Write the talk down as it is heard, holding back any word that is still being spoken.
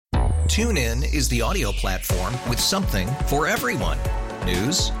TuneIn is the audio platform with something for everyone.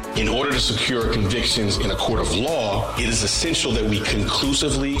 News. In order to secure convictions in a court of law, it is essential that we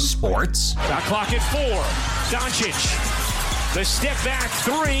conclusively. Sports. Shot clock at 4. Doncic. The step back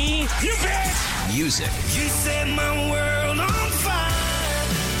 3. You bet. Music. You set my world on fire.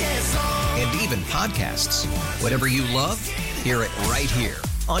 Yes, and even podcasts. Whatever you love, hear it right here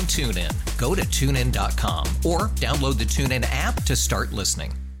on TuneIn. Go to TuneIn.com or download the TuneIn app to start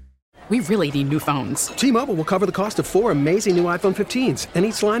listening. We really need new phones. T-Mobile will cover the cost of 4 amazing new iPhone 15s, and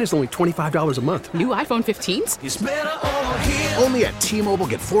each line is only $25 a month. New iPhone 15s? it's better over here. Only at T-Mobile,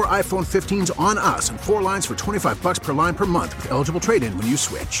 get 4 iPhone 15s on us and 4 lines for $25 per line per month with eligible trade-in when you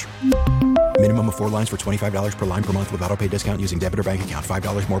switch. Minimum of 4 lines for $25 per line per month with autopay discount using debit or bank account.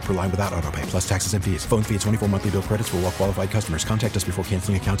 $5 more per line without autopay, plus taxes and fees. Phone fee at 24 monthly bill credits for well-qualified customers. Contact us before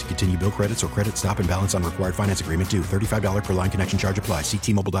canceling account to continue bill credits or credit stop and balance on required finance agreement due. $35 per line connection charge applies. See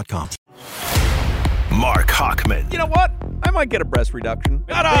T-Mobile.com. Mark Hochman. You know what? I might get a breast reduction.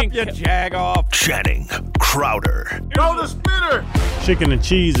 Shut up, you jag off. Channing Crowder. Throw the spinner. Chicken and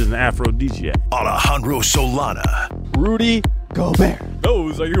cheese is an aphrodisiac. Alejandro Solana. Rudy Gobert.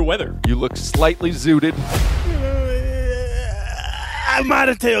 Those are your weather. You look slightly zooted. I might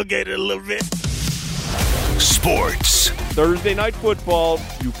have tailgated a little bit. Sports. Thursday Night Football,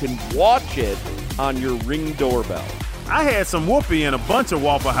 you can watch it on your Ring doorbell. I had some whoopee in a bunch of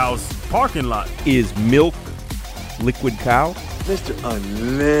Waffle House parking lot. Is milk liquid cow? Mr.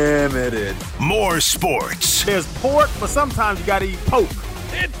 Unlimited. More sports. There's pork, but sometimes you gotta eat poke.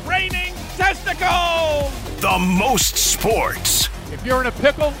 It's raining testicles. The most sports. If you're in a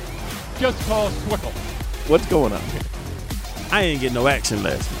pickle, just call Swickle. What's going on here? I ain't getting no action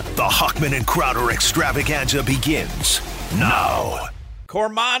last night. The Hochman and Crowder extravaganza begins now.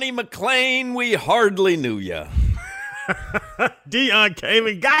 Cormani McClain, we hardly knew ya. Deion came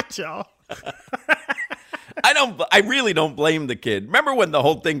and got y'all. I really don't blame the kid. Remember when the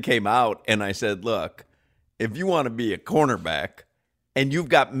whole thing came out and I said, look, if you want to be a cornerback and you've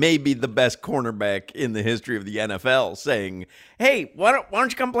got maybe the best cornerback in the history of the NFL saying, hey, why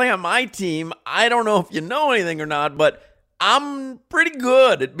don't you come play on my team? I don't know if you know anything or not, but I'm pretty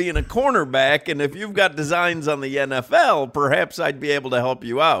good at being a cornerback. And if you've got designs on the NFL, perhaps I'd be able to help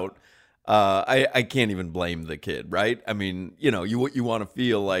you out. I can't even blame the kid, right? I mean, you know, you want to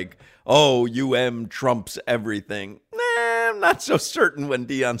feel like, oh, trumps everything. Nah, I'm not so certain when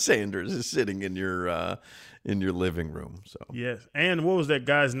Deion Sanders is sitting in your living room. So yes, and what was that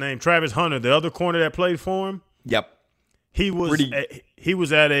guy's name? Travis Hunter, the other corner that played for him. Yep, he was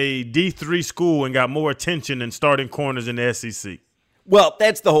at a D3 school and got more attention than starting corners in the SEC. Well,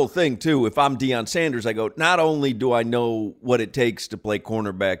 that's the whole thing, too. If I'm Deion Sanders, I go, not only do I know what it takes to play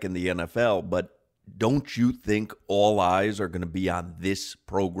cornerback in the NFL, but don't you think all eyes are going to be on this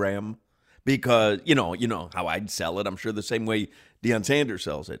program? Because, you know how I'd sell it. I'm sure the same way Deion Sanders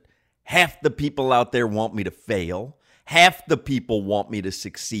sells it. Half the people out there want me to fail. Half the people want me to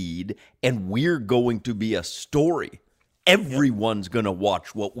succeed. And we're going to be a story. Everyone's going to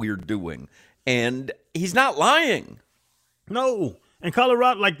watch what we're doing. And he's not lying. No. And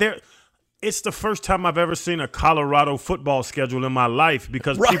Colorado, it's the first time I've ever seen a Colorado football schedule in my life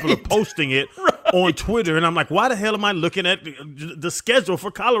because people are posting it on Twitter. And I'm like, why the hell am I looking at the schedule for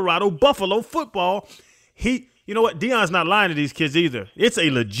Colorado Buffalo football? You know what? Deion's not lying to these kids either. It's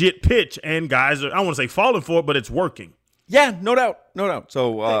a legit pitch, and guys are, I want to say falling for it, but it's working. Yeah, no doubt.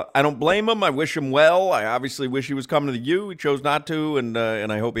 So I don't blame him. I wish him well. I obviously wish he was coming to the U. He chose not to, and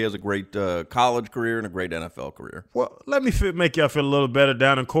I hope he has a great college career and a great NFL career. Well, let me make y'all feel a little better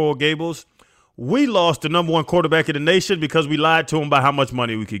down in Coral Gables. We lost the number one quarterback in the nation because we lied to him about how much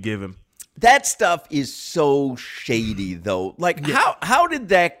money we could give him. That stuff is so shady, though. Like, how did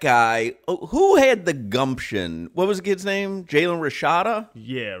that guy, who had the gumption? What was the kid's name? Jalen Rashada?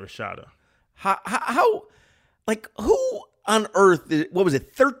 Yeah, Rashada. How like, who on earth, what was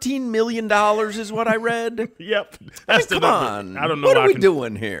it, $13 million is what I read? Yep. That's the number. I don't know what are we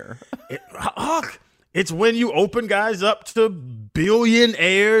doing here? It's when you open guys up to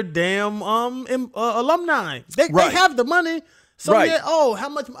billionaire damn alumni. They have the money. So how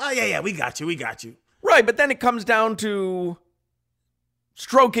much? We got you. Right, but then it comes down to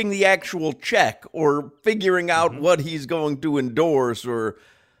stroking the actual check or figuring out what he's going to endorse or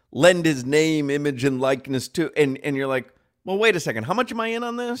lend his name, image, and likeness to. And you're like, well, wait a second. How much am I in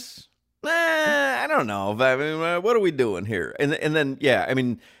on this? I don't know. I mean, what are we doing here? And then, I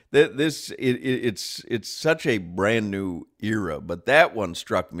mean, it's such a brand new era, but that one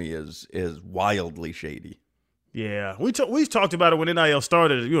struck me as wildly shady. Yeah, we talked about it when NIL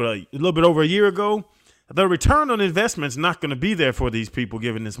started, a little bit over a year ago. The return on investment's not going to be there for these people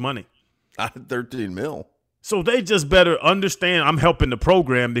giving this money. Not at $13 million. So they just better understand I'm helping the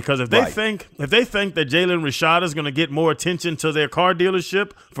program, because if they think that Jalen Rashada is going to get more attention to their car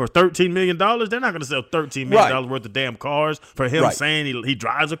dealership for $13 million, they're not going to sell $13 million worth of damn cars for him saying he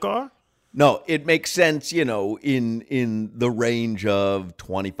drives a car. No, it makes sense, in the range of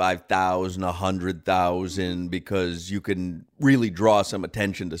 25,000, 100,000, because you can really draw some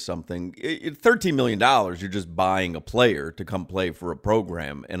attention to something. $13 million, you're just buying a player to come play for a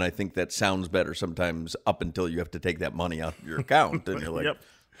program, and I think that sounds better sometimes up until you have to take that money out of your account, and you're like,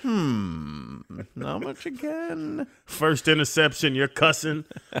 how much again? First interception, you're cussing.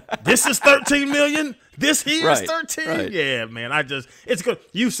 This is $13 million? This here is 13? Right. Yeah, man. It's good.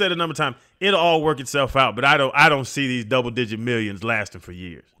 You said a number of times, it'll all work itself out, but I don't see these double-digit millions lasting for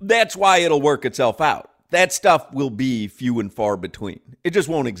years. That's why it'll work itself out. That stuff will be few and far between. It just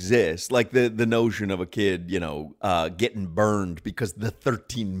won't exist. Like the notion of a kid, getting burned because the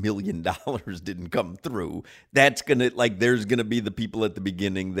 $13 million didn't come through. That's going to, there's going to be the people at the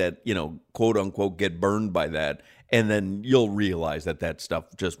beginning that, quote unquote, get burned by that. And then you'll realize that stuff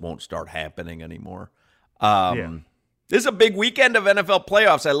just won't start happening anymore. This is a big weekend of NFL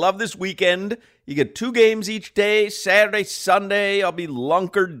playoffs. I love this weekend. You get 2 games each day, Saturday, Sunday. I'll be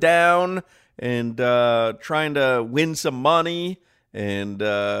lunkered down and trying to win some money and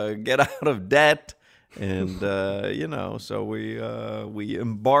get out of debt. And, so we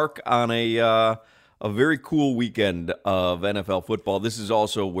embark on a very cool weekend of NFL football. This is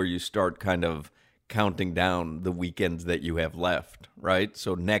also where you start kind of counting down the weekends that you have left, right?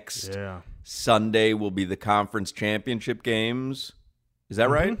 So next Sunday will be the conference championship games. Is that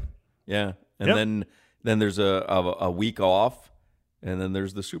right? Yeah. And then there's a week off, and then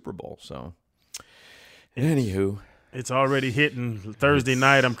there's the Super Bowl. So anywho, it's already hitting Thursday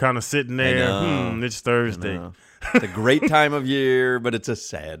night. I'm kind of sitting there. It's Thursday. It's a great time of year, but it's a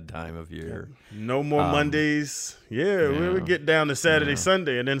sad time of year. No more Mondays. We'll get down to Saturday,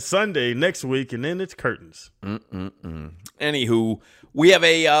 Sunday, and then Sunday next week, and then it's curtains. Anywho, we have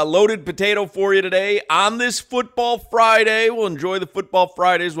a loaded potato for you today on this Football Friday. We'll enjoy the Football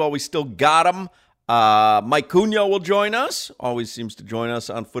Fridays while we still got them. Mike Cunha will join us. Always seems to join us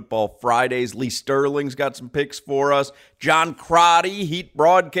on Football Fridays. Lee Sterling's got some picks for us. John Crotty, Heat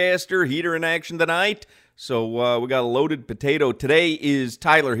broadcaster, Heater in action tonight. So we got a loaded potato. Today is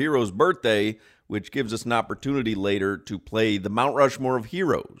Tyler Hero's birthday, which gives us an opportunity later to play the Mount Rushmore of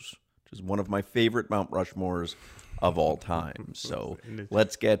Heroes, which is one of my favorite Mount Rushmores of all time. So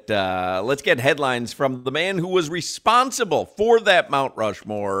let's get headlines from the man who was responsible for that Mount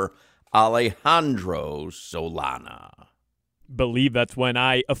Rushmore, Alejandro Solana. Believe that's when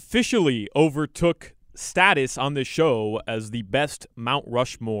I officially overtook status on this show as the best Mount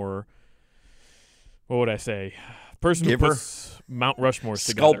Rushmore. What would I say? Person who puts Mount Rushmore's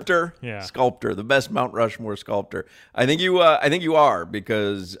sculptor, together. Sculptor, the best Mount Rushmore sculptor. I think you are,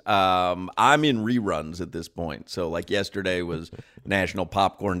 because I'm in reruns at this point. So like yesterday was National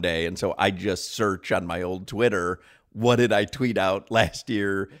Popcorn Day, and so I just search on my old Twitter, what did I tweet out last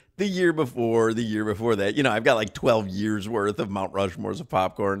year, the year before that. I've got like 12 years worth of Mount Rushmores of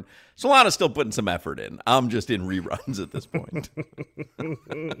popcorn. Solana's still putting some effort in. I'm just in reruns at this point.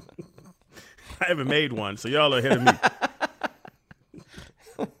 I haven't made one, so y'all are ahead of me.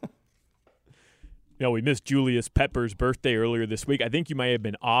 We missed Julius Pepper's birthday earlier this week. I think you may have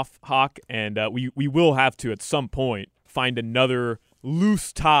been off, Hawk, and we will have to, at some point, find another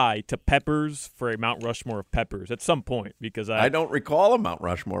loose tie to Peppers for a Mount Rushmore of Peppers at some point, because I don't recall a Mount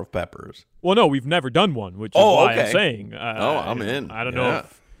Rushmore of Peppers. Well, no, we've never done one, which is why okay. I'm saying. I'm in. I don't know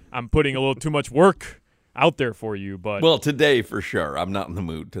if I'm putting a little too much work out there for you, but well, today for sure. I'm not in the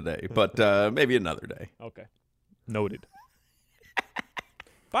mood today, but maybe another day. Okay, noted.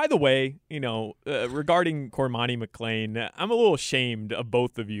 By the way, regarding Cormani McClain, I'm a little ashamed of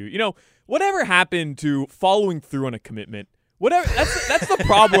both of you. Whatever happened to following through on a commitment? Whatever. That's the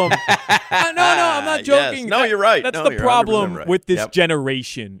problem. No, I'm not joking. Yes. No, you're right. That's the the problem with this Yep.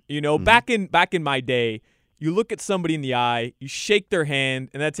 generation. Back in my day, you look at somebody in the eye, you shake their hand,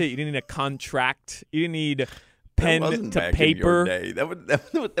 and that's it. You didn't need a contract. You didn't need pen to paper.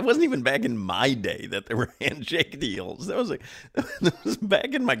 That wasn't even back in my day that there were handshake deals. That was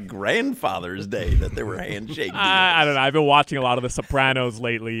back in my grandfather's day that there were handshake deals. I don't know. I've been watching a lot of The Sopranos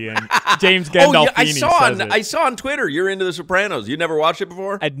lately, and James Gandolfini says it. I saw on Twitter you're into The Sopranos. You never watched it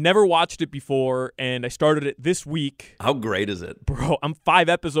before? I'd never watched it before, and I started it this week. How great is it? Bro, I'm 5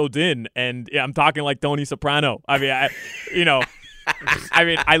 episodes in, and I'm talking like Tony Soprano. I mean,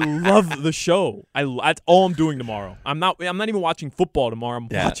 I love the show. That's all I'm doing tomorrow. I'm not even watching football tomorrow. I'm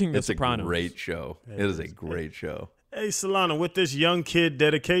watching The Sopranos. It's a great show. It is a great show. Hey, Solana, with this young kid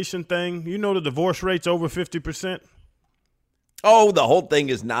dedication thing, you know the divorce rate's over 50%? Oh, the whole thing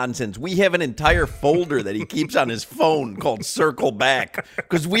is nonsense. We have an entire folder that he keeps on his phone called Circle Back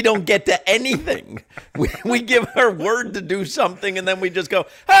because we don't get to anything. We give our word to do something, and then we just go,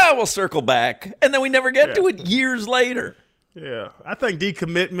 we'll circle back. And then we never get to it years later. Yeah, I think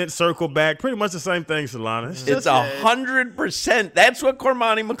decommitment, circle back, pretty much the same thing, Solana. It's 100%. That's what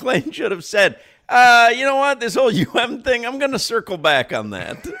Cormani McClain should have said. You know what? This whole UM thing, I'm going to circle back on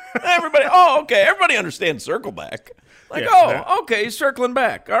that. Everybody, okay. Everybody understands circle back. Okay, circling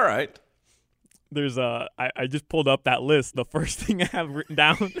back. All right. There's I just pulled up that list. The first thing I have written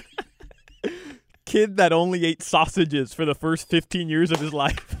down, kid that only ate sausages for the first 15 years of his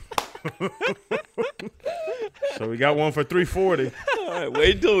life. So we got one for 340. All right,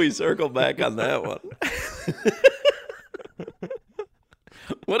 wait till we circle back on that one.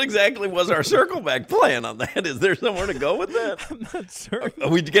 What exactly was our circle back plan on that? Is there somewhere to go with that? I'm not sure. Are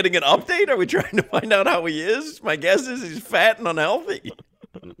we getting an update? Are we trying to find out how he is? My guess is he's fat and unhealthy.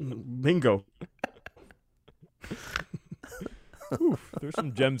 Bingo. Oof, there's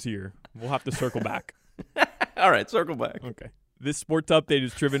some gems here. We'll have to circle back. All right, circle back. Okay. This sports update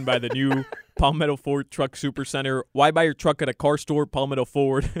is driven by the new Palmetto Ford Truck Supercenter. Why buy your truck at a car store? Palmetto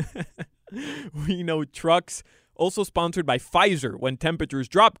Ford. We know trucks. Also sponsored by Pfizer. When temperatures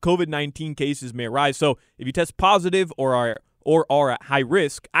drop, COVID-19 cases may arise. So if you test positive or are at high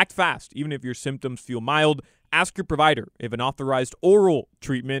risk, act fast. Even if your symptoms feel mild, ask your provider if an authorized oral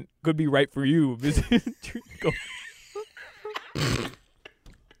treatment could be right for you. Visit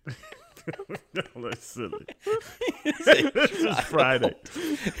No, that's silly. This is Friday.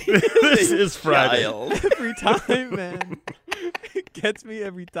 This is Friday. Every time, man. It gets me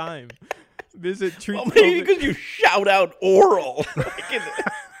every time. Visit treat. Well, maybe because you shout out oral.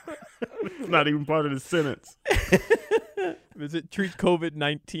 It's not even part of the sentence. Visit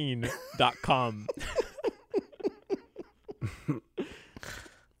treatcovid19.com.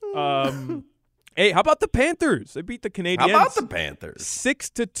 Hey, how about the Panthers? They beat the Canadiens. How about the Panthers?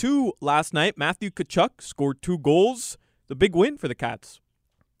 6-2 last night. Matthew Tkachuk scored 2 goals. The big win for the Cats.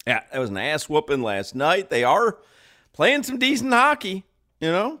 Yeah, that was an ass whooping last night. They are playing some decent hockey.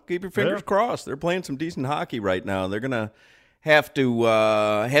 You know, keep your fingers crossed. They're playing some decent hockey right now. They're gonna have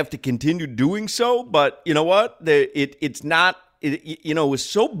to continue doing so. But you know what? It's not. It was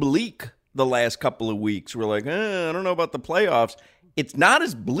so bleak the last couple of weeks. We're like, I don't know about the playoffs. It's not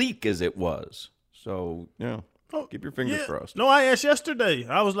as bleak as it was. So keep your fingers crossed. No, I asked yesterday.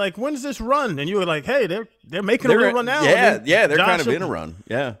 I was like, "When's this run?" And you were like, "Hey, they're making a real run now." Yeah, they're kind of in a run.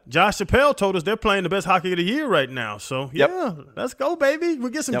 Yeah. Josh Chappelle told us they're playing the best hockey of the year right now. So let's go, baby. We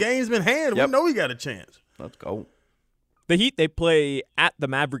get some games in hand. We know we got a chance. Let's go. The Heat, they play at the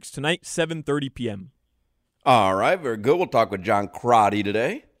Mavericks tonight, 7:30 p.m. All right, very good. We'll talk with John Crotty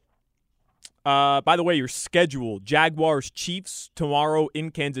today. By the way, your schedule: Jaguars, Chiefs tomorrow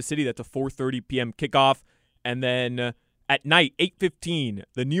in Kansas City. That's a 4:30 p.m. kickoff. And then at night, 8:15,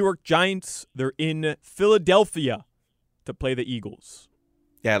 the New York Giants, they're in Philadelphia to play the Eagles.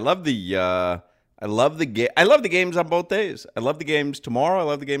 Yeah, I love the games on both days. I love the games tomorrow. I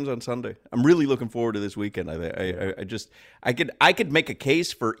love the games on Sunday. I'm really looking forward to this weekend. I could make a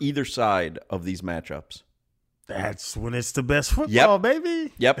case for either side of these matchups. That's when it's the best football,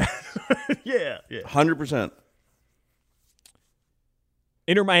 baby. Yep. Yeah. 100%.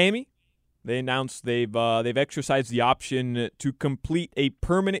 Inter Miami. They announced they've exercised the option to complete a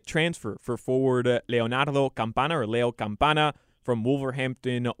permanent transfer for forward Leonardo Campana or Leo Campana from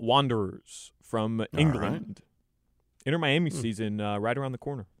Wolverhampton Wanderers from England. Right. Inter Miami season right around the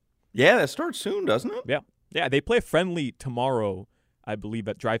corner. Yeah, that starts soon, doesn't it? Yeah. They play a friendly tomorrow, I believe,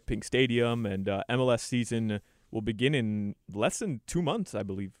 at Drive Pink Stadium, and MLS season will begin in less than 2 months, I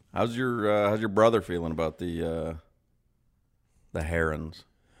believe. How's your brother feeling about the Herons?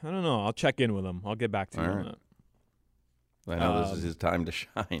 I don't know. I'll check in with him. I'll get back to you on that. I know this is his time to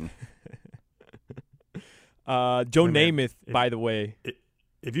shine. Joe Namath, by the way.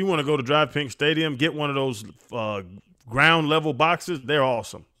 If you want to go to Drive Pink Stadium, get one of those ground level boxes. They're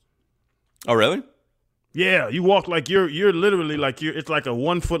awesome. Oh, really? Yeah, you walk like you're literally like it's like a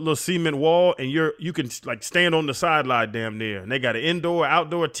 1 foot little cement wall, and you can like stand on the sideline damn near. And they got an indoor,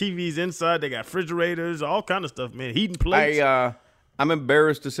 outdoor TVs inside. They got refrigerators, all kind of stuff, man. Heating plates. I'm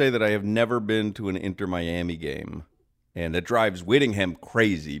embarrassed to say that I have never been to an Inter Miami game, and it drives Whittingham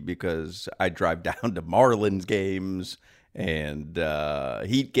crazy because I drive down to Marlins games and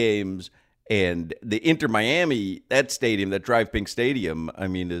Heat games, and the Inter Miami, that stadium, that Drive Pink Stadium, I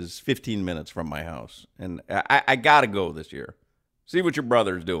mean, is 15 minutes from my house, and I got to go this year. See what your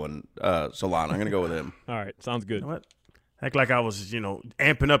brother's doing, Solana. I'm going to go with him. All right, sounds good. You know what? Act like I was,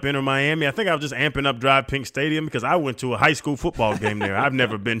 amping up Inter Miami. I think I was just amping up Drive Pink Stadium because I went to a high school football game there. I've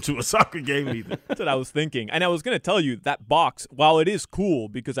never been to a soccer game either. That's what I was thinking. And I was going to tell you that box, while it is cool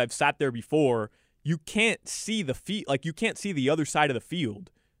because I've sat there before, you can't see the you can't see the other side of the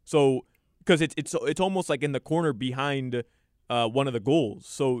field. So because it's almost like in the corner behind one of the goals.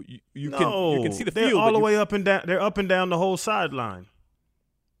 So you can see the field. They're all the way up and down. They're up and down the whole sideline.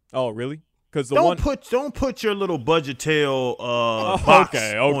 Oh, really? Because don't put your little budget tail box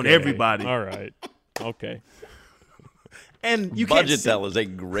on everybody. All right. Okay. And you Budgetel is a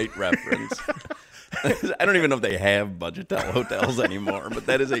great reference. I don't even know if they have Budgetel hotels anymore, but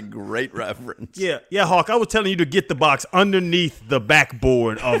that is a great reference. Yeah, Hawk. I was telling you to get the box underneath the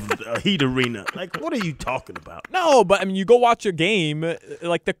backboard of the Heat Arena. Like, what are you talking about? No, but I mean, you go watch a game.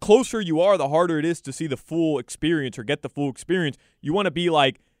 Like, the closer you are, the harder it is to see the full experience or get the full experience. You want to be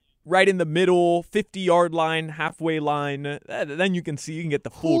like right in the middle, 50-yard line, halfway line. Then you can get the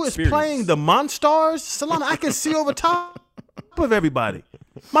full experience. Who is playing the Monstars? Solana, I can see over top of everybody.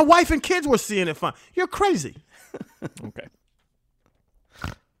 My wife and kids were seeing it fine. You're crazy. Okay.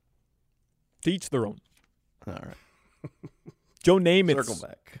 To each their own. All right. Joe Namath. Circle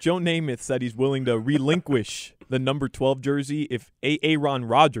back. Joe Namath said he's willing to relinquish the number 12 jersey if Aaron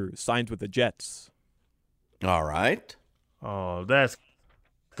Rodgers signs with the Jets. All right. Oh, that's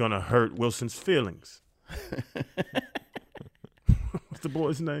gonna hurt Wilson's feelings. What's the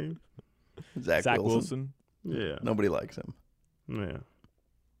boy's name? Zach Wilson. Yeah. Nobody likes him. Yeah.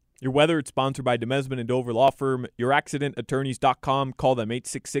 Your weather, it's sponsored by Demesman and Dover Law Firm. YourAccidentAttorneys.com. Call them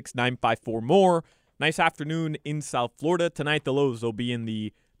 866-954-MORE. Nice afternoon in South Florida. Tonight, the lows will be in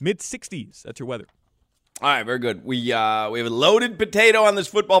the mid-60s. That's your weather. All right, very good. We have a loaded potato on this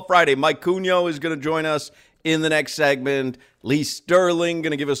Football Friday. Mike Cugno is going to join us in the next segment. Lee Sterling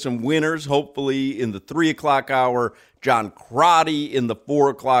going to give us some winners, hopefully, in the 3 o'clock hour. John Crotty in the 4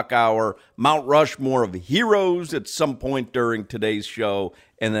 o'clock hour. Mount Rushmore of heroes at some point during today's show.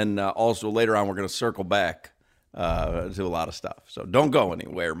 And then also later on, we're going to circle back to a lot of stuff. So don't go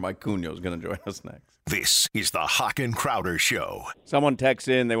anywhere. Mike Cugno is going to join us next. This is the Hawk and Crowder Show. Someone texts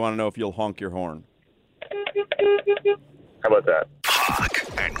in. They want to know if you'll honk your horn. How about that?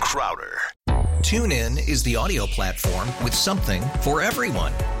 Hawk and Crowder. TuneIn is the audio platform with something for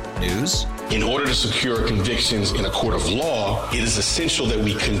everyone. News. In order to secure convictions in a court of law, it is essential that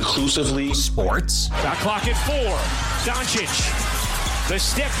we conclusively. Sports. Shot clock at 4. Doncic. The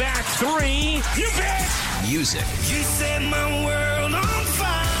step back 3. You bet. Music. You set my world on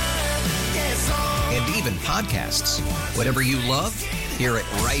fire. Yes, and even podcasts. Whatever you love, hear it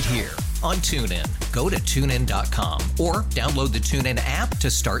right here on TuneIn. Go to TuneIn.com or download the TuneIn app to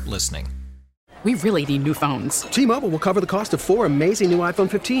start listening. We really need new phones. T-Mobile will cover the cost of 4 amazing new iPhone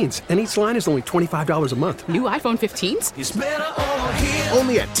 15s, and each line is only $25 a month. New iPhone 15s? It's better over here.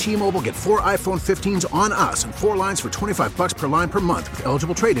 Only at T-Mobile, get 4 iPhone 15s on us and 4 lines for $25 per line per month with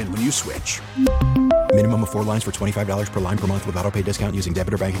eligible trade-in when you switch. Minimum of 4 lines for $25 per line per month with autopay discount using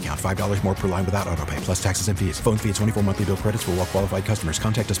debit or bank account. $5 more per line without autopay, plus taxes and fees. Phone fee at 24 monthly bill credits for well-qualified customers.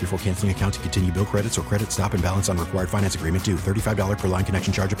 Contact us before canceling account to continue bill credits or credit stop and balance on required finance agreement due. $35 per line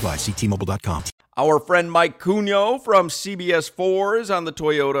connection charge applies. See T-Mobile.com. Our friend Mike Cugno from CBS 4 is on the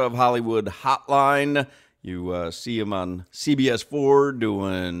Toyota of Hollywood hotline. You see him on CBS 4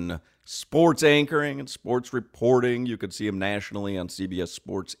 doing sports anchoring and sports reporting. You could see him nationally on CBS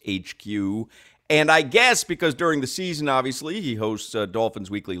Sports HQ. And I guess because during the season, obviously, he hosts Dolphins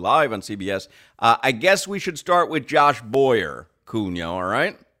Weekly Live on CBS, I guess we should start with Josh Boyer, Cugno, all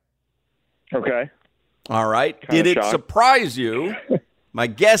right? Okay. All right. Kinda Did it shocked. surprise you? My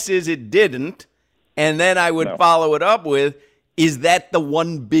guess is it didn't. And then I would follow it up with, is that the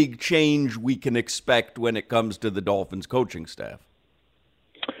one big change we can expect when it comes to the Dolphins coaching staff?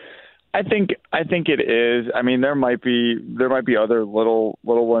 I think it is. I mean, there might be other little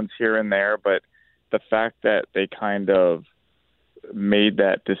ones here and there, but the fact that they kind of made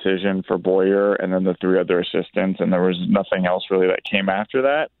that decision for Boyer and then the 3 other assistants, and there was nothing else really that came after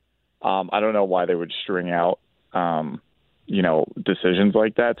that. I don't know why they would string out, decisions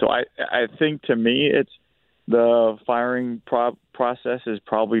like that. So I think to me, it's the firing process is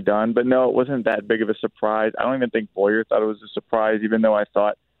probably done. But no, it wasn't that big of a surprise. I don't even think Boyer thought it was a surprise, even though I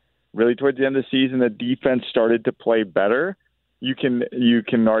thought really towards the end of the season the defense started to play better. You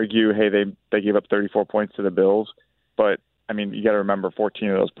can argue, hey, they gave up 34 points to the Bills, but I mean, you got to remember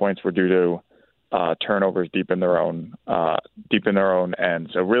 14 of those points were due to turnovers deep in their own end.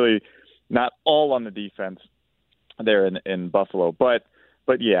 So really, not all on the defense there in Buffalo, but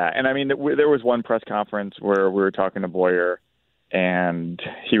yeah. And I mean, there was one press conference where we were talking to Boyer, and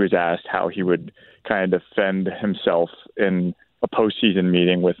he was asked how he would kind of defend himself in a postseason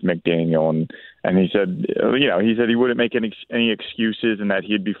meeting with McDaniel, and he said, he wouldn't make any excuses and that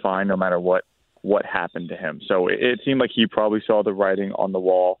he'd be fine no matter what happened to him. So it seemed like he probably saw the writing on the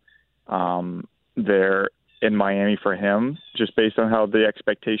wall there in Miami for him, just based on how the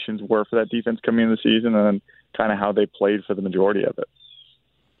expectations were for that defense coming into the season and then kind of how they played for the majority of it.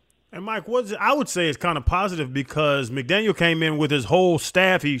 And Mike, I would say it's kind of positive because McDaniel came in with his whole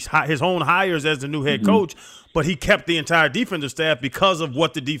staff, his own hires as the new head coach, but he kept the entire defensive staff because of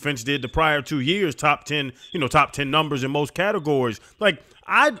what the defense did the prior 2 years, top 10 numbers in most categories. Like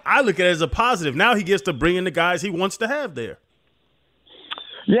I look at it as a positive. Now he gets to bring in the guys he wants to have there.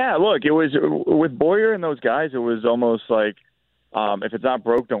 Yeah, look, it was with Boyer and those guys. It was almost like if it's not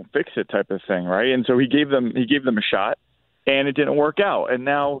broke, don't fix it type of thing, right? And so he gave them a shot, and it didn't work out. And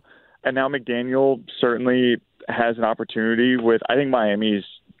now McDaniel certainly has an opportunity with. I think Miami's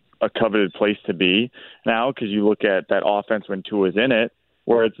a coveted place to be now because you look at that offense when Tua's in it,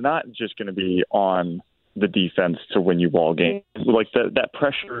 where it's not just going to be on the defense to win you ball games. Like that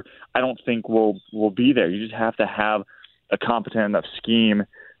pressure, I don't think will be there. You just have to have a competent enough scheme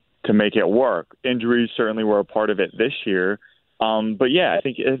to make it work. Injuries certainly were a part of it this year. But yeah, I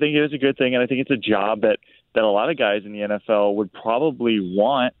think it is a good thing, and I think it's a job that a lot of guys in the NFL would probably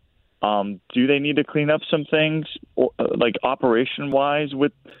want. Do they need to clean up some things, like operation-wise,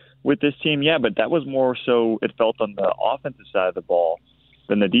 with this team? Yeah, but that was more so it felt on the offensive side of the ball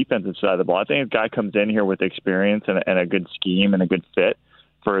than the defensive side of the ball. I think a guy comes in here with experience and a good scheme and a good fit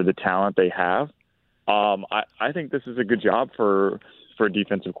for the talent they have. I think this is a good job for a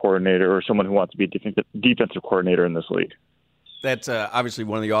defensive coordinator or someone who wants to be a defensive coordinator in this league. That's obviously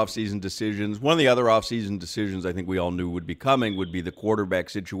one of the offseason decisions. One of the other offseason decisions I think we all knew would be coming would be the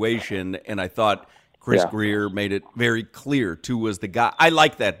quarterback situation, and I thought Chris Grier made it very clear Tua was the guy. I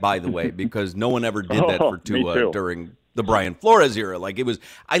like that, by the way, because no one ever did that for Tua during the Brian Flores era. Like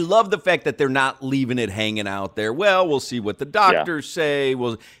I love the fact that they're not leaving it hanging out there. Well, we'll see what the doctors say.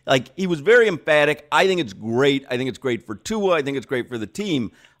 Well, he was very emphatic. I think it's great. I think it's great for Tua. I think it's great for the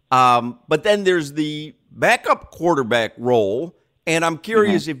team. But then there's the backup quarterback role, and I'm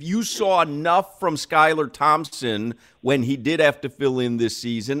curious if you saw enough from Skylar Thompson when he did have to fill in this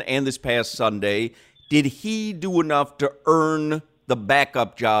season and this past Sunday. Did he do enough to earn the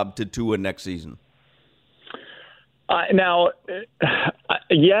backup job to Tua next season?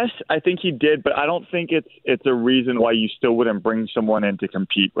 Yes, I think he did, but I don't think it's a reason why you still wouldn't bring someone in to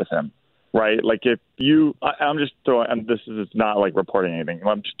compete with him, right? Like if you, I'm just throwing, and this is not like reporting anything.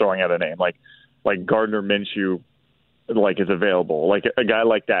 I'm just throwing out a name, like Gardner Minshew, is available, like a guy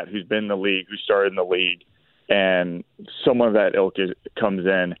like that who's been in the league, who started in the league, and someone of that ilk comes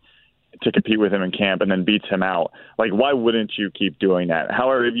in to compete with him in camp and then beats him out. Like, why wouldn't you keep doing that?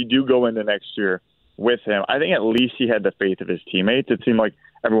 However, if you do go into next year with him, I think at least he had the faith of his teammates. It seemed like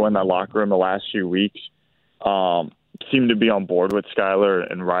everyone in that locker room the last few weeks seemed to be on board with Skylar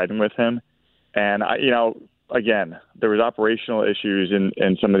and riding with him. And again, there was operational issues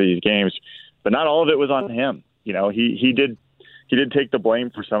in some of these games, but not all of it was on him. He did take the blame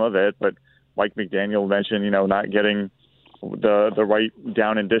for some of it, but like McDaniel mentioned, not getting the right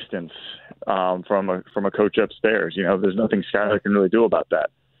down and distance from a coach upstairs. There's nothing Skylar can really do about that.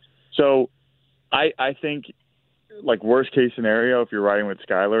 So I think, like, worst case scenario, if you're riding with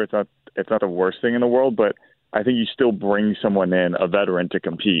Skylar, it's not the worst thing in the world, but I think you still bring someone in, a veteran, to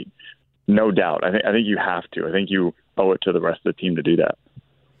compete. No doubt. I think you have to. I think you owe it to the rest of the team to do that.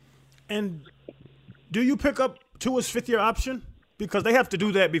 And do you pick up Tua's fifth-year option? Because they have to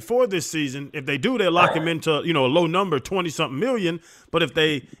do that before this season. If they do, they lock him into a low number, 20-something million. But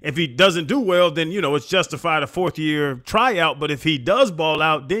if he doesn't do well, then it's justified a fourth-year tryout. But if he does ball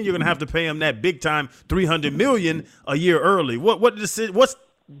out, then you're going to have to pay him that big-time $300 million a year early. What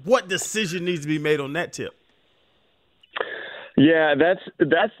decision needs to be made on that tip? Yeah, that's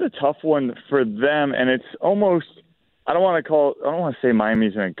the tough one for them, and it's almost I don't want to say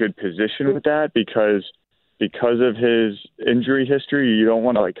Miami's in a good position with that because of his injury history. You don't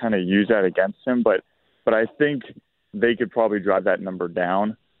want to kind of use that against him, but I think they could probably drive that number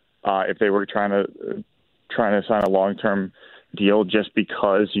down if they were trying to sign a long-term deal, just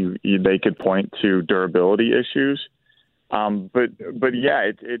because they could point to durability issues. But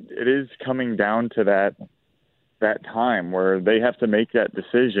yeah, it is coming down to that time where they have to make that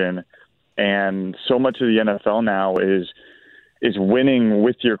decision, and so much of the NFL now is winning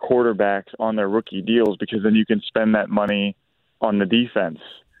with your quarterbacks on their rookie deals, because then you can spend that money on the defense.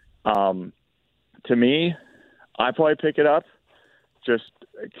 To me, I probably pick it up just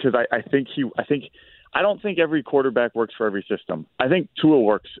because I think I don't think every quarterback works for every system. I think Tua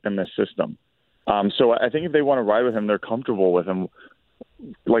works in this system. So I think if they want to ride with him, they're comfortable with him.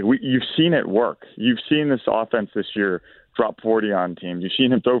 Like you've seen it work. You've seen this offense this year drop 40 on teams. You've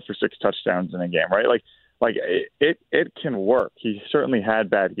seen him throw for 6 touchdowns in a game, right? Like it can work. He certainly had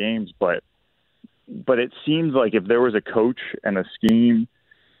bad games, but it seems like if there was a coach and a scheme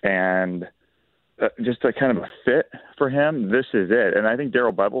and just a kind of a fit for him, this is it. And I think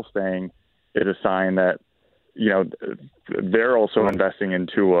Darrell Bevell staying is a sign that, they're also investing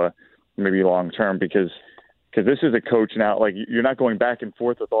into maybe long term because this is a coach now. Like you're not going back and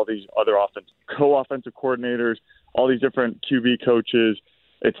forth with all these other co-offensive coordinators, all these different QB coaches.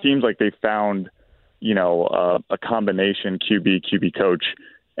 It seems like they found, a combination QB coach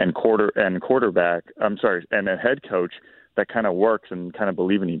and quarterback. And a head coach that kind of works and kind of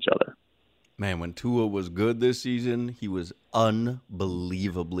believe in each other. Man, when Tua was good this season, he was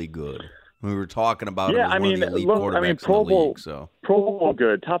unbelievably good. We were talking about him as one of the elite quarterbacks in the league. So Pro Bowl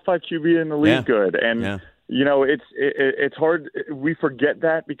good, top 5 QB in the league good, and it's hard. We forget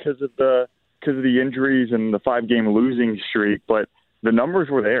that because of the injuries and the 5-game losing streak, but the numbers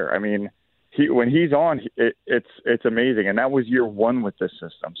were there. I mean, when he's on, it's amazing, and that was year 1 with this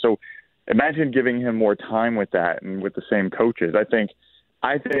system. So imagine giving him more time with that and with the same coaches. I think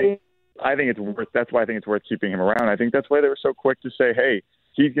it's worth. That's why I think it's worth keeping him around. I think that's why they were so quick to say, "Hey,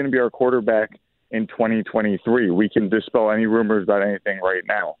 he's going to be our quarterback in 2023. We can dispel any rumors about anything right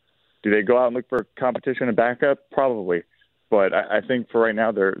now." Do they go out and look for competition and backup? Probably, but I think for right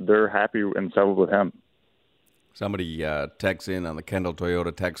now they're happy and settled with him. Somebody texts in on the Kendall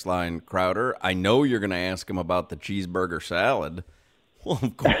Toyota text line, Crowder, I know you're going to ask him about the cheeseburger salad. Well,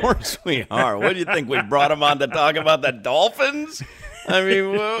 of course we are. What do you think? We brought him on to talk about the Dolphins? I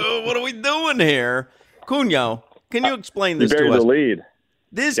mean, what are we doing here? Cunha, can you explain this to us? The lead.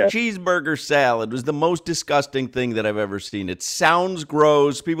 This cheeseburger salad was the most disgusting thing that I've ever seen. It sounds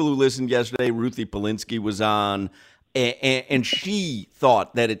gross. People who listened yesterday, Ruthie Polinsky was on, and she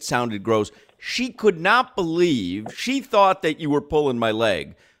thought that it sounded gross. She could not believe. She thought that you were pulling my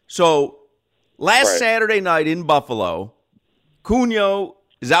leg. So last Saturday night in Buffalo, Cunha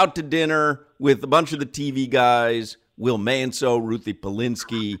is out to dinner with a bunch of the TV guys, Will Manso, Ruthie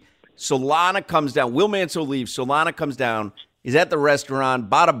Polinsky. Solana comes down. Will Manso leaves. Solana comes down. He's at the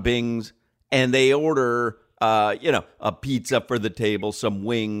restaurant, bada bings, and they order, a pizza for the table, some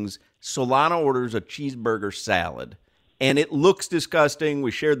wings. Solana orders a cheeseburger salad, and it looks disgusting.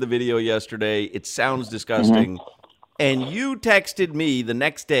 We shared the video yesterday. It sounds disgusting. And you texted me the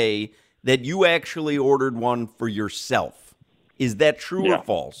next day that you actually ordered one for yourself. Is that true or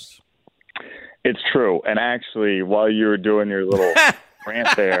false? It's true. And actually, while you were doing your little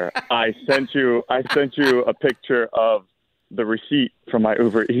rant there, I sent you a picture of the receipt from my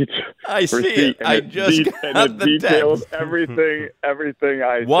Uber Eats. I see it. And I just got the details text. everything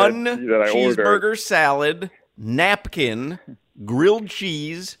I one said that I cheeseburger ordered. salad, napkin, grilled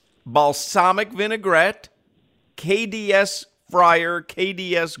cheese, balsamic vinaigrette, KDS fryer,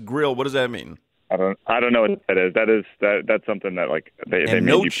 KDS grill. What does that mean? I don't know what that is. That's something that they made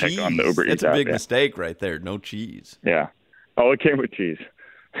no you cheese. pick on the Uber Eats That's a big app. mistake right there. No cheese. Yeah. Oh, it came with cheese.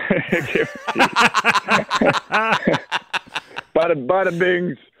 It came with cheese.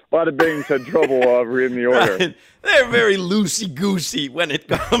 Bada bings had trouble reading the order. Right. They're very loosey-goosey when it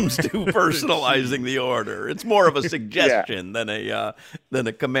comes to personalizing the order. It's more of a suggestion than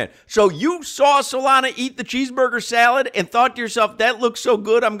a command. So you saw Solana eat the cheeseburger salad and thought to yourself, that looks so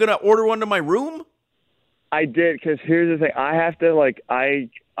good, I'm going to order one to my room? I did, because here's the thing. I have to,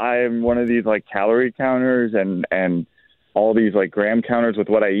 I'm one of these, calorie counters and all these, gram counters with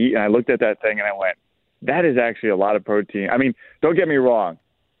what I eat. And I looked at that thing and I went, that is actually a lot of protein. I mean, don't get me wrong.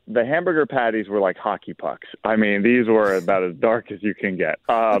 The hamburger patties were like hockey pucks. I mean, these were about as dark as you can get.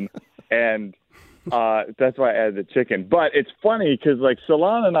 And that's why I added the chicken. But it's funny because,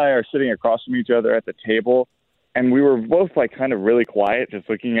 Solana and I are sitting across from each other at the table, and we were both, kind of really quiet, just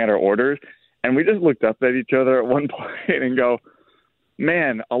looking at our orders. And we just looked up at each other at one point and go,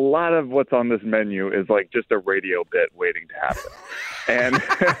 man, a lot of what's on this menu is just a radio bit waiting to happen. And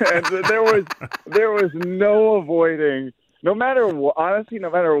there was no avoiding. No matter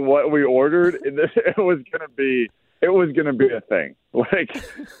what we ordered, it was gonna be a thing.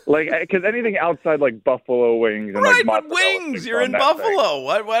 Because anything outside Buffalo wings and right, but wings. You're in Buffalo.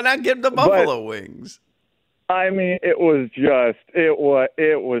 Why not get the Buffalo wings? I mean, it was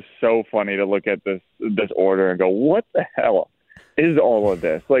so funny to look at this order and go, what the hell is all of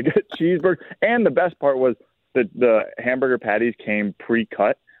this? A cheeseburger. And the best part was the hamburger patties came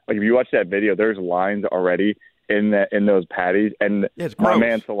pre-cut. If you watch that video, there's lines already in those patties, and my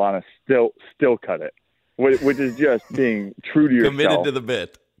man Solana still cut it. which is just being true to yourself. Committed to the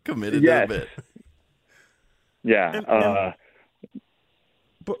bit. Committed to the bit. Yeah.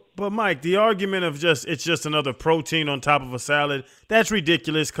 But Mike, the argument of it's just another protein on top of a salad, that's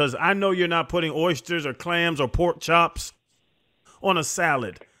ridiculous because I know you're not putting oysters or clams or pork chops on a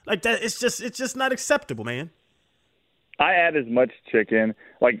salad. Like that, it's just not acceptable, man. I add as much chicken.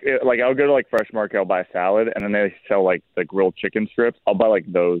 Like I'll go to like Fresh Market, I'll buy a salad, and then they sell like the grilled chicken strips. I'll buy like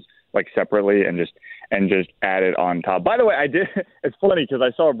those like separately and just add it on top. By the way, I did. It's funny because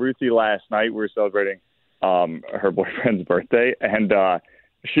I saw Ruthie last night. We were celebrating her boyfriend's birthday, and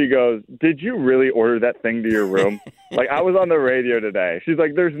she goes, "Did you really order that thing to your room?" Like, I was on the radio today. She's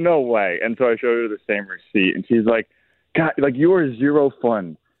like, "There's no way." And so I showed her the same receipt, and she's like, "God, like you are zero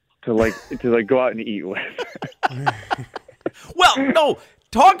fun to go out and eat with." Well, no,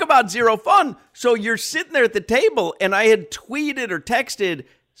 talk about zero fun. So you're sitting there at the table, and I had tweeted or texted,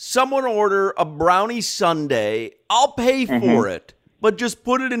 "Someone order a brownie sundae. I'll pay for it, but just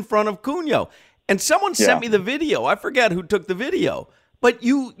put it in front of Cunio." And someone sent me the video. I forget who took the video. But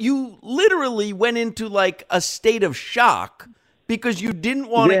you literally went into like a state of shock because you didn't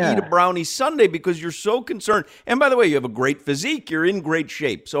want to eat a brownie sundae because you're so concerned. And by the way, you have a great physique. You're in great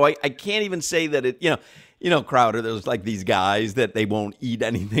shape. So I can't even say that it, you know, Crowder, there's like these guys that they won't eat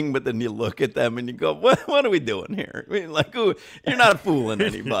anything, but then you look at them and you go, what are we doing here? I mean, like, you're not fooling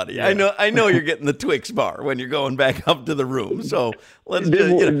anybody. I know you're getting the Twix bar when you're going back up to the room. So let's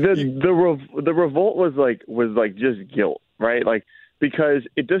the revolt was like just guilt, right? Like, because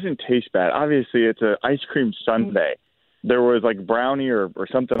it doesn't taste bad. Obviously, it's an ice cream sundae. There was like brownie or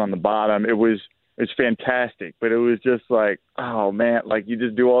something on the bottom. It's fantastic, but it was just like, oh man, like you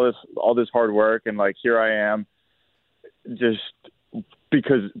just do all this hard work, and like here I am, just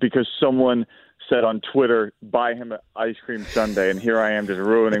because someone said on Twitter, buy him an ice cream sundae, and here I am just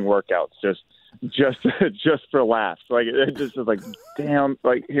ruining workouts just for laughs. Like it just is like, damn,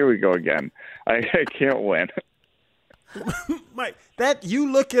 like here we go again. I can't win. Mike, that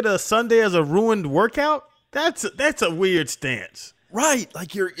you look at a Sunday as a ruined workout? That's a weird stance. Right,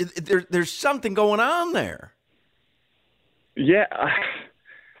 like there's something going on there. Yeah,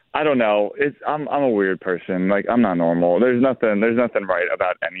 I don't know. I'm a weird person. Like I'm not normal. There's nothing right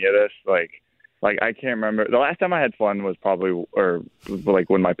about any of this. Like I can't remember. The last time I had fun was probably like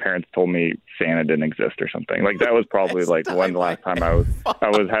when my parents told me Santa didn't exist or something. Like that was probably like when the last time I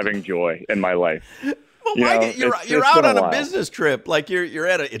was having joy in my life. Well, Mike, you're out on a business trip. Like you're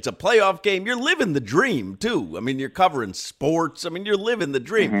at it's a playoff game. You're living the dream too. I mean, you're covering sports. I mean, you're living the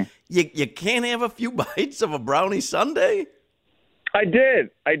dream. Mm-hmm. You can't have a few bites of a brownie sundae. I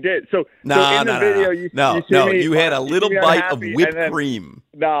did. So in the video, you see me, you had a little bite of whipped cream.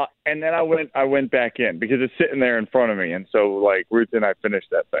 No, and then I went back in because it's sitting there in front of me, and so like Ruth and I finished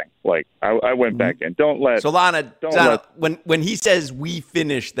that thing. Like I went back in. Solana, when he says we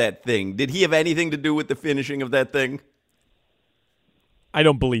finished that thing, did he have anything to do with the finishing of that thing? I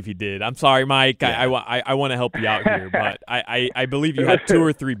don't believe he did. I'm sorry, Mike. Yeah. I want to help you out here, but I believe you had 2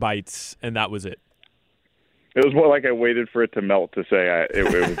 or 3 bites, and that was it. It was more like I waited for it to melt to say it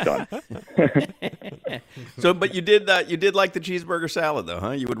was done. So, but you did like the cheeseburger salad, though,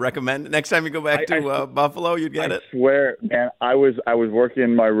 huh? You would recommend it next time you go back to Buffalo, you'd get it. I swear, man, I was working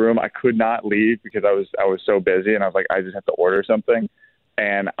in my room. I could not leave because I was so busy, and I was like, I just have to order something,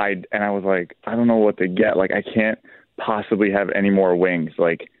 and I was like, I don't know what to get. Like, I can't possibly have any more wings.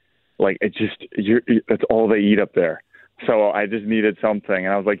 Like that's all they eat up there. So I just needed something, and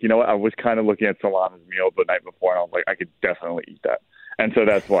I was like, you know what? I was kind of looking at Solana's meal the night before, and I was like, I could definitely eat that, and so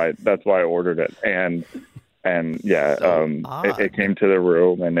that's why I ordered it, and it came to the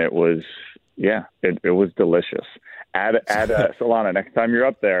room, and it was it was delicious. Add a Solana next time you're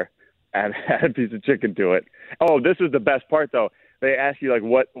up there, add a piece of chicken to it. Oh, this is the best part though. They ask you like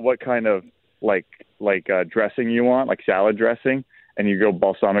what kind of like dressing you want, like salad dressing. And you go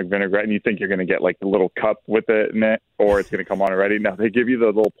balsamic vinaigrette, and you think you're going to get like the little cup with it in it, or it's going to come on already. No, they give you the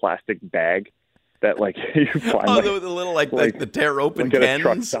little plastic bag that like you find. Oh, the little like the tear open cans. At a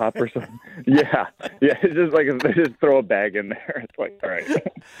truck stop or something. Yeah. It's just like they just throw a bag in there. It's like, all right,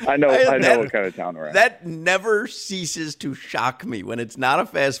 I know what kind of town we're at. That never ceases to shock me when it's not a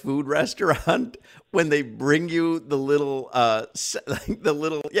fast food restaurant when they bring you the little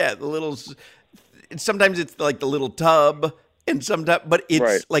Sometimes it's like the little tub. And sometimes, but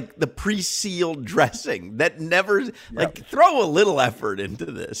it's like the pre-sealed dressing that never throw a little effort into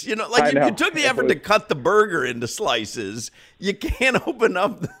this. You know, like you took the effort to cut the burger into slices. You can't open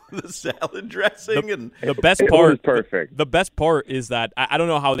up the salad dressing. The best part, was perfect. The best part is that I don't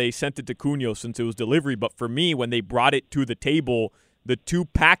know how they sent it to Cunio since it was delivery, but for me, when they brought it to the table, the 2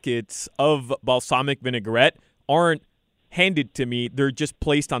 packets of balsamic vinaigrette aren't handed to me. They're just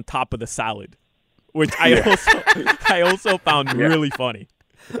placed on top of the salad, which I also found really funny.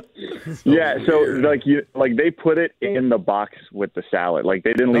 So they put it in the box with the salad. Like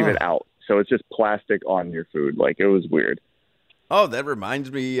they didn't leave it out. So it's just plastic on your food. Like it was weird. Oh, that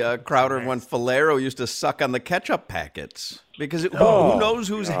reminds me, Crowder, when Falero used to suck on the ketchup packets. Because who knows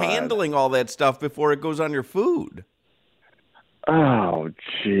who's handling all that stuff before it goes on your food? Oh,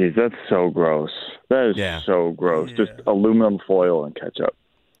 jeez, that's so gross. That is so gross. Yeah. Just aluminum foil and ketchup.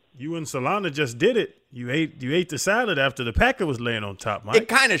 You and Solana just did it. You ate the salad after the packet was laying on top, Mike. It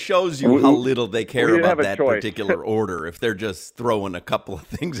kind of shows you how little they care about that particular order if they're just throwing a couple of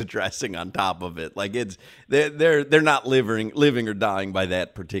things of dressing on top of it. Like they're not living or dying by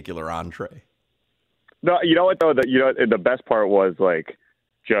that particular entree. No, you know what though? The best part was like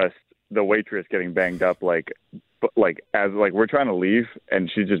just the waitress getting banged up as we're trying to leave and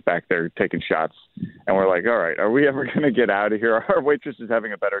she's just back there taking shots and we're like, all right, are we ever going to get out of here? Our waitress is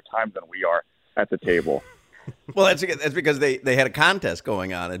having a better time than we are at the table. Well, that's because they had a contest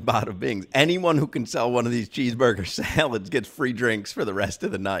going on at Bada Bing's. Anyone who can sell one of these cheeseburger salads gets free drinks for the rest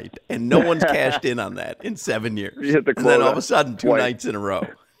of the night. And no one's cashed in on that in 7 years. And then all of a sudden, 2 nights in a row,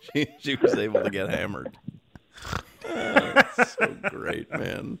 she was able to get hammered. That's so great,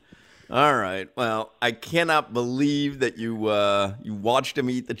 man. All right. Well, I cannot believe that you watched him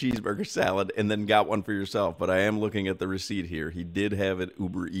eat the cheeseburger salad and then got one for yourself. But I am looking at the receipt here. He did have it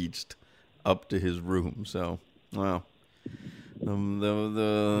Uber Eats up to his room. So, well,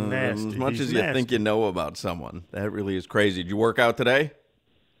 as much as you think you know about someone, that really is crazy. Did you work out today?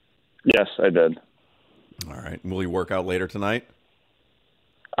 Yes, I did. All right. Will you work out later tonight?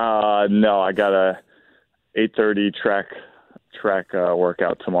 No, I got a 8:30 track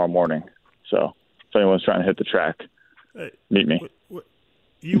workout tomorrow morning. So if anyone's trying to hit the track, meet me.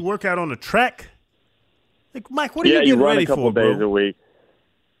 You work out on the track? Like, Mike, what are you getting ready for, bro? Yeah, you run a couple days a week.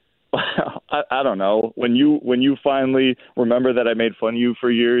 I don't know. When you finally remember that I made fun of you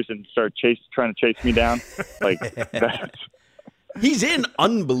for years and start trying to chase me down, like that's... He's in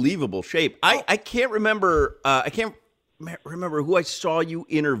unbelievable shape. I can't remember. I can't remember who I saw you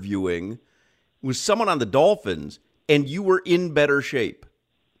interviewing. It was someone on the Dolphins, and you were in better shape.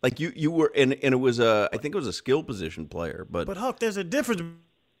 Like you were, and it was I think it was a skill position player. But Huck, there's a difference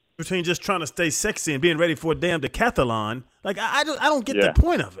between just trying to stay sexy and being ready for a damn decathlon. Like I don't get the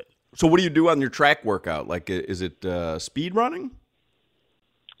point of it. So what do you do on your track workout? Like, is it speed running?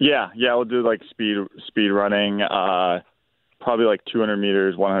 Yeah, we'll do like speed running. Probably like 200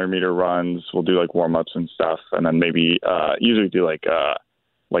 meters, 100 meter runs. We'll do like warm ups and stuff, and then maybe usually do like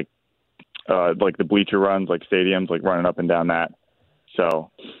the bleacher runs, like stadiums, like running up and down that. So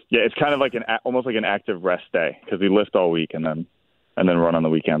yeah, it's kind of like almost like an active rest day because we lift all week and then run on the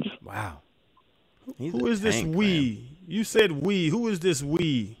weekends. Wow. Who is this we? Man. You said we. Who is this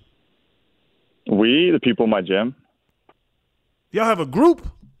we? We, the people in my gym. Y'all have a group?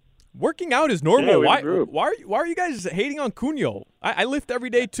 Working out is normal. Why are you guys hating on Cunio? I lift every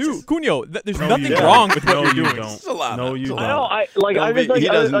day too. Cunio, there's nothing wrong with what you're doing. No, you don't. He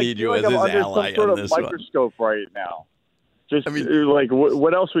doesn't need you as his ally on this one. Microscope right now. Just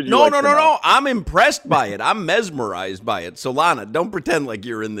what else would you? No. I'm impressed by it. I'm mesmerized by it. Solana, don't pretend like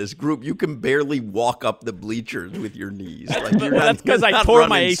you're in this group. You can barely walk up the bleachers with your knees. Like that's because I tore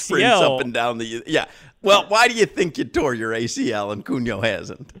my ACL up and down the. Yeah. Well, why do you think you tore your ACL and Cunio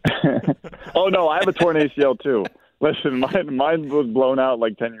hasn't? Oh no, I have a torn ACL too. Listen, mine was blown out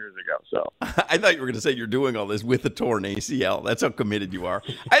like 10 years ago. So I thought you were going to say you're doing all this with a torn ACL. That's how committed you are.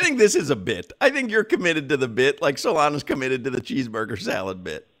 I think this is a bit. I think you're committed to the bit, like Solana's committed to the cheeseburger salad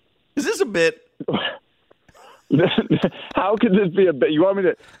bit. Is this a bit? How could this be a bit? You want me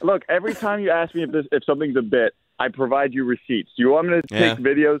to look every time you ask me if something's a bit, I provide you receipts. Do you want me to take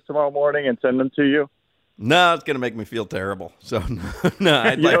videos tomorrow morning and send them to you? No, it's going to make me feel terrible. So no,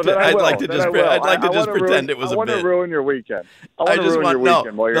 I'd like to just pretend it was a bit. I want to ruin your weekend.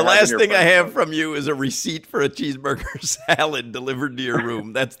 The last thing I have from you is a receipt for a cheeseburger salad delivered to your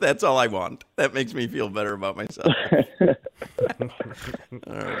room. That's all I want. That makes me feel better about myself. All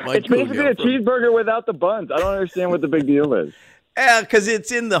right, it's basically a cheeseburger without the buns. I don't understand what the big deal is. Yeah, because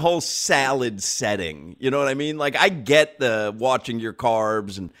it's in the whole salad setting. You know what I mean? Like, I get the watching your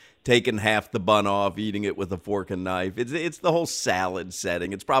carbs and taking half the bun off, eating it with a fork and knife. It's the whole salad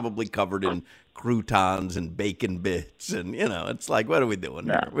setting. It's probably covered in croutons and bacon bits. And, it's like, what are we doing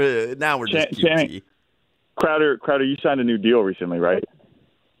here? Now we're just cutesy. Crowder, you signed a new deal recently, right?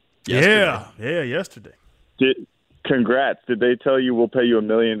 Yesterday. Yeah, yesterday. Congrats. Did they tell you we'll pay you $1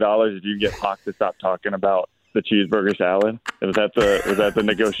 million if you get Hawk to stop talking about the cheeseburger salad? Was that the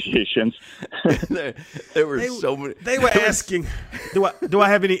negotiations? there were so many. They were asking, do I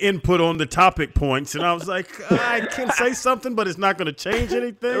have any input on the topic points? And I was like, I can say something, but it's not going to change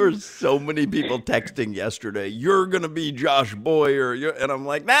anything. There were so many people texting yesterday. You're going to be Josh Boyer, and I'm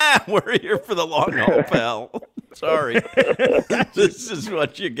like, nah, we're here for the long haul, pal. Sorry, this is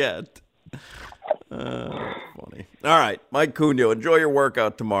what you get. Funny. All right, Mike Cugno, enjoy your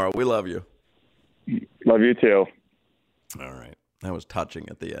workout tomorrow. We love you. Love you too. All right. That was touching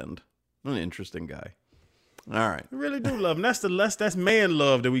at the end. An interesting guy. All right. I really do love him. That's man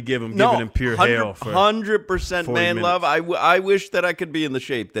love that we give him, giving him pure hell. 100% man love. I wish that I could be in the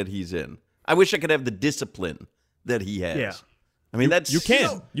shape that he's in. I wish I could have the discipline that he has. Yeah. I mean, that's... You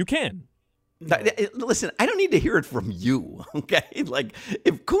can. You can. Listen, I don't need to hear it from you, okay? Like,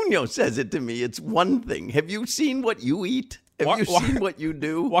 if Cugno says it to me, it's one thing. Have you seen what you eat? Have you seen what you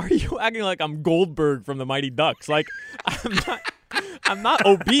do? Why are you acting like I'm Goldberg from the Mighty Ducks? Like, I'm not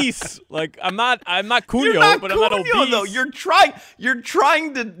obese. Like, I'm not Cugno, but I'm not obese. Though. You're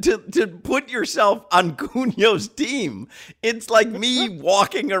trying to put yourself on Cugno's team. It's like me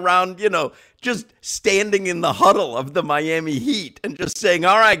walking around, just standing in the huddle of the Miami Heat and just saying,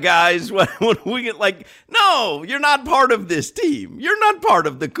 all right, guys, what we get? Like, no, you're not part of this team. You're not part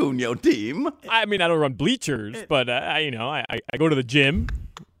of the Cugno team. I mean, I don't run bleachers, but I go to the gym.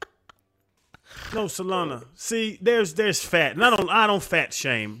 No, Solana. See, there's fat, and I don't fat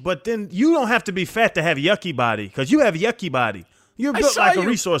shame, but then you don't have to be fat to have yucky body, because you have yucky body. You're built like a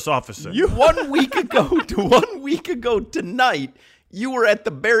resource officer. 1 week ago tonight, you were at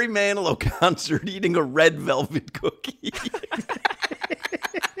the Barry Manilow concert eating a red velvet cookie.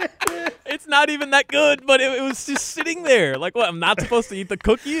 It's not even that good, but it was just sitting there. Like, what? I'm not supposed to eat the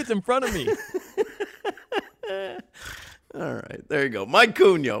cookie? It's in front of me. All right, there you go. Mike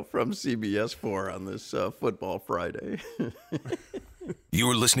Cugno from CBS 4 on this Football Friday.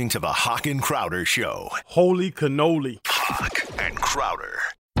 You're listening to the Hawk and Crowder Show. Holy cannoli. Hawk and Crowder.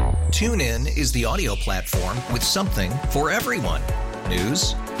 TuneIn is the audio platform with something for everyone.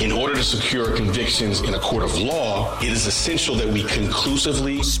 News. In order to secure convictions in a court of law, it is essential that we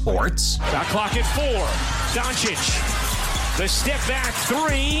conclusively... Sports. Shot clock at 4. Doncic. The step back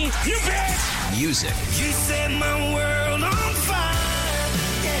 3. You bet. Music. You set my world on fire.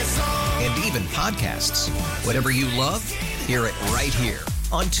 Yes, and even podcasts. Whatever you love, hear it right here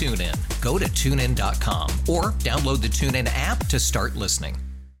on TuneIn. Go to TuneIn.com or download the TuneIn app to start listening.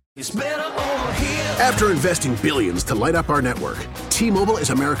 It's better over here. After investing billions to light up our network, T-Mobile is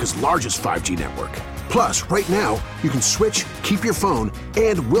America's largest 5G network. Plus, right now, you can switch, keep your phone,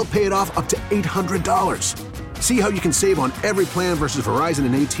 and we'll pay it off up to $800. See how you can save on every plan versus Verizon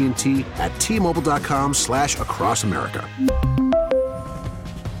and AT&T at T-Mobile.com/across America.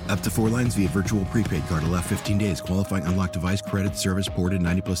 Up to 4 lines via virtual prepaid card. Allow 15 days. Qualifying unlocked device credit service ported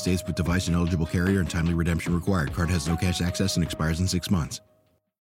 90+ days with device and eligible carrier and timely redemption required. Card has no cash access and expires in 6 months.